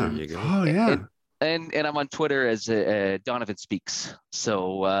 Yeah. There you go. Oh yeah. And I'm on Twitter as Donovan Speaks.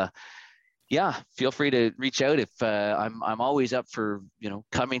 So yeah, feel free to reach out if I'm always up for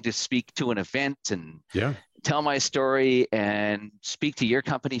coming to speak to an event and Yeah. tell my story and speak to your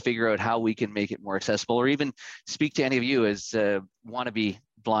company, figure out how we can make it more accessible, or even speak to any of you as wannabe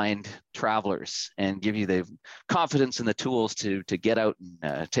blind travelers and give you the confidence and the tools to get out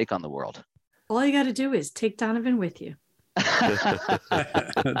and take on the world. All you got to do is take Donovan with you.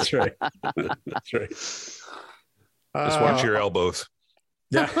 That's right. That's right. Just watch your elbows.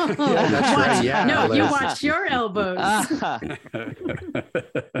 Yeah. Yeah, that's right. Yeah. No, you Liz. watch your elbows.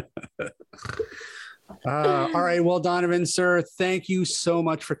 All right. Well, Donovan, sir, thank you so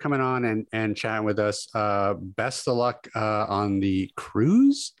much for coming on and chatting with us. Best of luck on the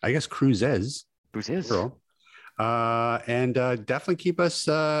cruise. I guess cruises. Who's his? Girl. And definitely keep us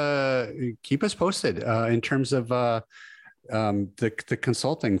posted in terms of the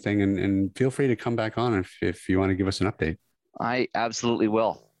consulting thing, and feel free to come back on if you want to give us an update. I absolutely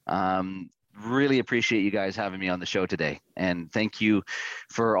will. Really appreciate you guys having me on the show today. And thank you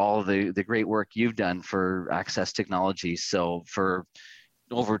for all the great work you've done for Access Technology. So for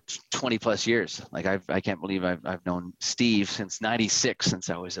over 20 plus years, like I can't believe I've known Steve since 96, since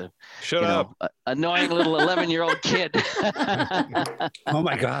I was a annoying little 11-year-old kid. Oh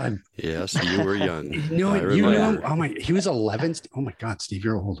my God. Yes, you were young. You I know, remember. oh my, he was 11. Oh my God, Steve,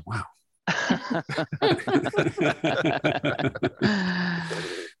 you're old. Wow.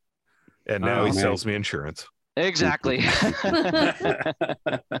 And now Oh, he man. sells me insurance. Exactly.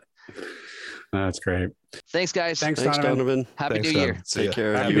 That's great. Thanks, guys. Thanks, Thanks, Donovan. Donovan. Happy Thanks, New Don. Year. See Take ya.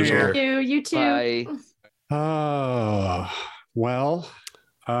 care. Happy You New as Year. well. You too. Bye. Oh, well,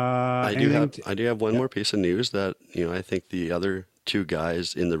 I do have one more piece of news that I think the other two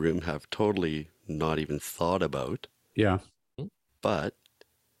guys in the room have totally not even thought about. Yeah. But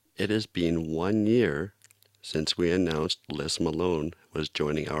it has been 1 year since we announced Liz Malone was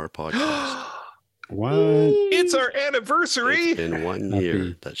joining our podcast. What? It's our anniversary. It's been 1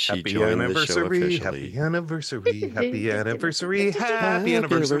 year that she Happy joined the show anniversary. officially. Happy anniversary. Happy anniversary. Happy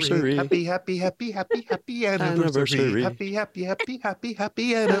anniversary. Happy, happy, happy, happy, happy anniversary. Happy, happy, happy, happy,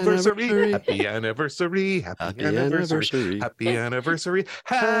 happy anniversary. Happy anniversary. Happy anniversary. Happy anniversary.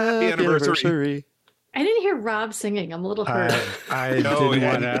 Happy anniversary. I didn't hear Rob singing. I'm a little hurt. I No,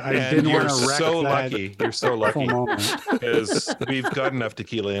 didn't and want you're to wreck so that lucky. You're so full lucky moment. because we've got enough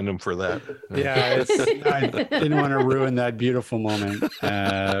tequila in them for that. Yeah, I didn't want to ruin that beautiful moment.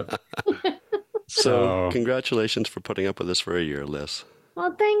 So congratulations for putting up with us for a year, Liz.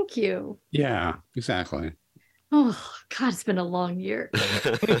 Well, thank you. Yeah, exactly. Oh, God, it's been a long year.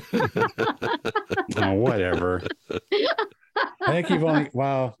 Oh, whatever. I think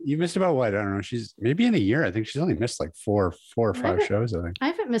you missed about what? I don't know. She's maybe in a year. I think she's only missed like four or five shows, I think. I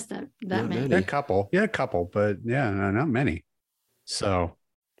haven't missed that Not many. many. A couple, but yeah, no, not many. So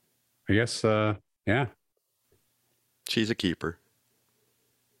I guess, yeah. She's a keeper.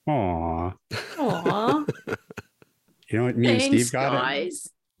 Aw. Aw, You know what me and thanks, Steve got? guys.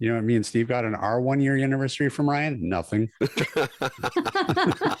 You know what me and Steve got on our 1 year anniversary from Ryan? Nothing.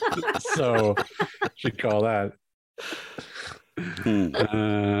 So should call that.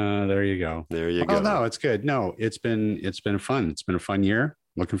 There you go. There you Oh go. no, it's good. No, it's been fun. It's been a fun year.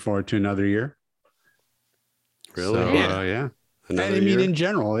 looking forward to another year. Really? So, yeah. Another I mean, year? in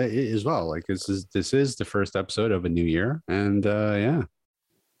general, as well. Like this is the first episode of a new year, and yeah,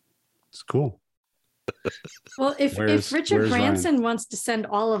 it's cool. Well, if Richard where's Branson wants to send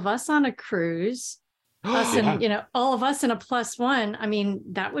all of us on a cruise, us Yeah. and all of us in a +1, I mean,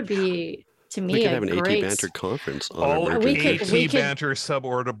 that would be to me We could a have an AT great. Banter conference on All our we virtual could- trip. we AT Banter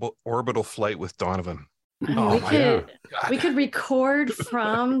suborbital flight with Donovan. Oh, we could record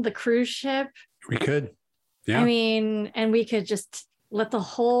from the cruise ship. We could. Yeah. I mean, and we could just let the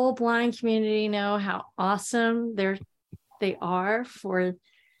whole blind community know how awesome they are for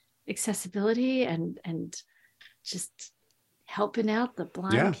accessibility and just helping out the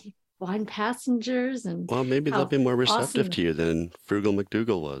blind passengers. And Well, maybe how they'll be more receptive awesome. to you than Frugal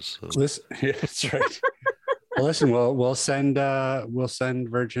McDougal was. So. Listen, yeah, that's right. Well, listen, we'll send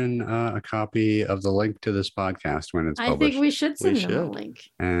Virgin a copy of the link to this podcast when it's I published. think we should send them a should. link.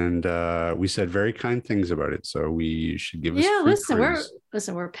 And we said very kind things about it, so we should give us. Yeah, free listen, cruise.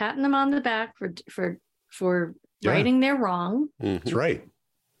 we're patting them on the back for Yeah. righting their wrong. Mhm. That's right.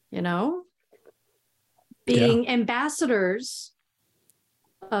 Being ambassadors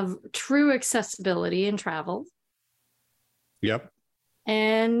of true accessibility in travel, Yep.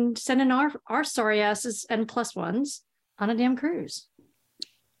 and sending our sorry asses and +1s on a damn cruise.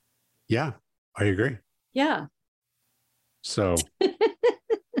 Yeah, I agree. Yeah. So,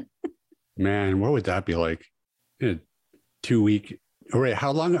 man, what would that be like? A 2 week. Oh, wait,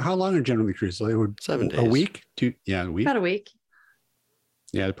 how long are generally cruises? Like, 7 days. A week? A week. About a week.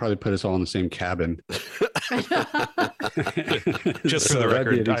 Yeah, they'd probably put us all in the same cabin. Just for So the that'd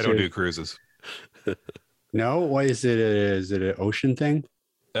be record, I don't an do cruises. No, why is it? Is it an ocean thing?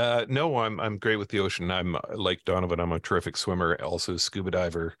 No, I'm great with the ocean. I'm like Donovan. I'm a terrific swimmer, also a scuba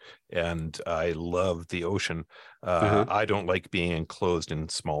diver, and I love the ocean. I don't like being enclosed in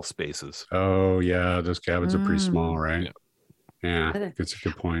small spaces. Oh yeah, those cabins are pretty small, right? Yeah. Yeah, that's a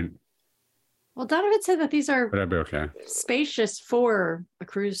good point. Well, Donovan said that these are But I'd be okay. spacious for a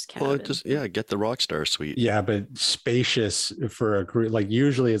cruise cabin. Well, get the Rockstar suite. Yeah, but spacious for a cruise, like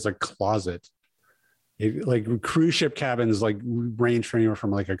usually it's a closet. Like cruise ship cabins, like range from anywhere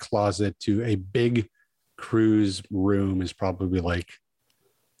from like a closet to a big cruise room is probably like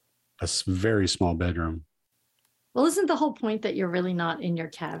a very small bedroom. Well, isn't the whole point that you're really not in your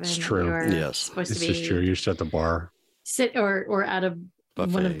cabin? It's true. You're Yes. supposed It's to be just true. You're just at the bar. sit or at a one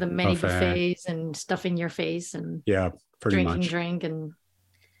Buffet. of the many Buffet. buffets and stuffing your face and Yeah, pretty drinking much. drink and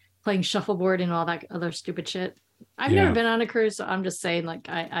playing shuffleboard and all that other stupid shit. I've Yeah. never been on a cruise, so I'm just saying, like,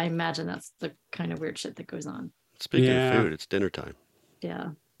 I imagine that's the kind of weird shit that goes on. Speaking Yeah. of food, it's dinner time.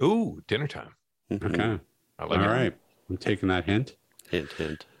 Yeah. Ooh, dinner time. Mhm. Okay. I All like it. right. I'm taking that hint. Hint,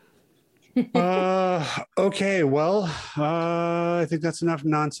 hint. Okay. Well, I think that's enough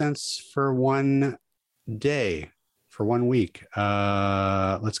nonsense for one day, for 1 week.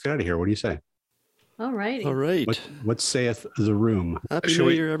 Let's get out of here. What do you say? All righty. All right. What saith the room? Happy Should New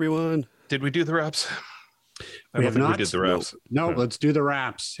we- Year, everyone. Did we do the wraps? I We don't have think not. we did the wraps. No, No. let's do the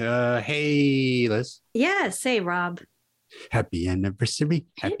wraps. Hey, Liz. Yeah, say Rob. Happy anniversary.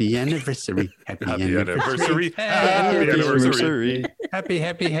 Happy anniversary. Happy Happy anniversary. anniversary. Happy anniversary. Happy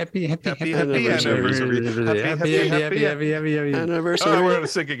Happy anniversary. Happy Happy, Anniversary. Oh, we're gonna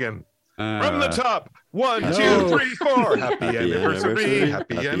sing again. From the top. 1, No. 2, 3, 4. Happy anniversary.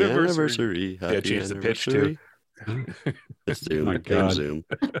 Happy anniversary. Happy Yeah, change the pitch anniversary. too. Zoom. my Game God. Zoom.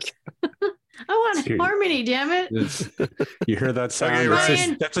 I want Dude. harmony, damn it. You hear that sound? Okay,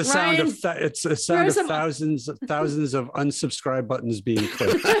 Ryan, That's a sound Ryan, of it's a sound throw of some- thousands of unsubscribe buttons being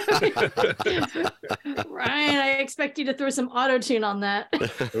clicked. Ryan, I expect you to throw some auto tune on that.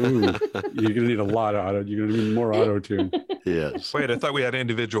 Ooh, you're gonna need a lot of auto. You're gonna need more auto tune. Yes. Wait, I thought we had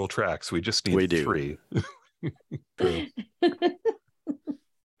individual tracks. We just need We do. 3.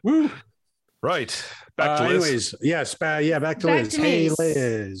 Woo. Right. Back to Liz. Anyways, yes, back to Back Liz. to me. Hey,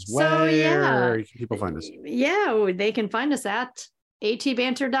 Liz, So, where yeah. can people find us? Yeah, they can find us at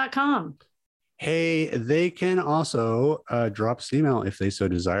atbanter.com. Hey, they can also drop us an email if they so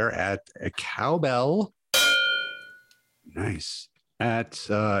desire at a cowbell. Nice. At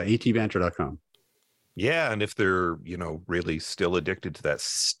atbanter.com. Yeah, and if they're, really still addicted to that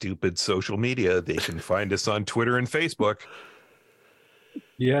stupid social media, they can find us on Twitter and Facebook.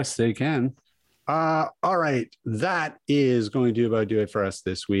 Yes, they can. All right. That is going to about do it for us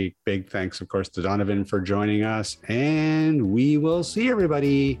this week. Big thanks, of course, to Donovan for joining us. And we will see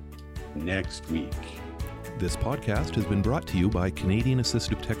everybody next week. This podcast has been brought to you by Canadian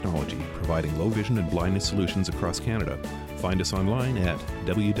Assistive Technology, providing low vision and blindness solutions across Canada. Find us online at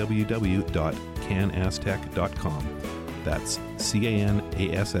www.canastech.com. That's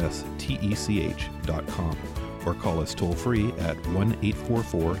CANASSTECH.com. Or call us toll free at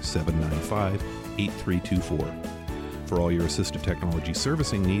 1-844-795-8324. For all your assistive technology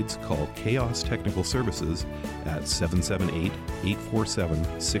servicing needs, call Chaos Technical Services at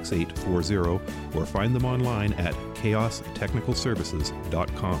 778-847-6840 or find them online at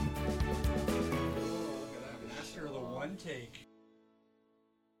chaostechnicalservices.com.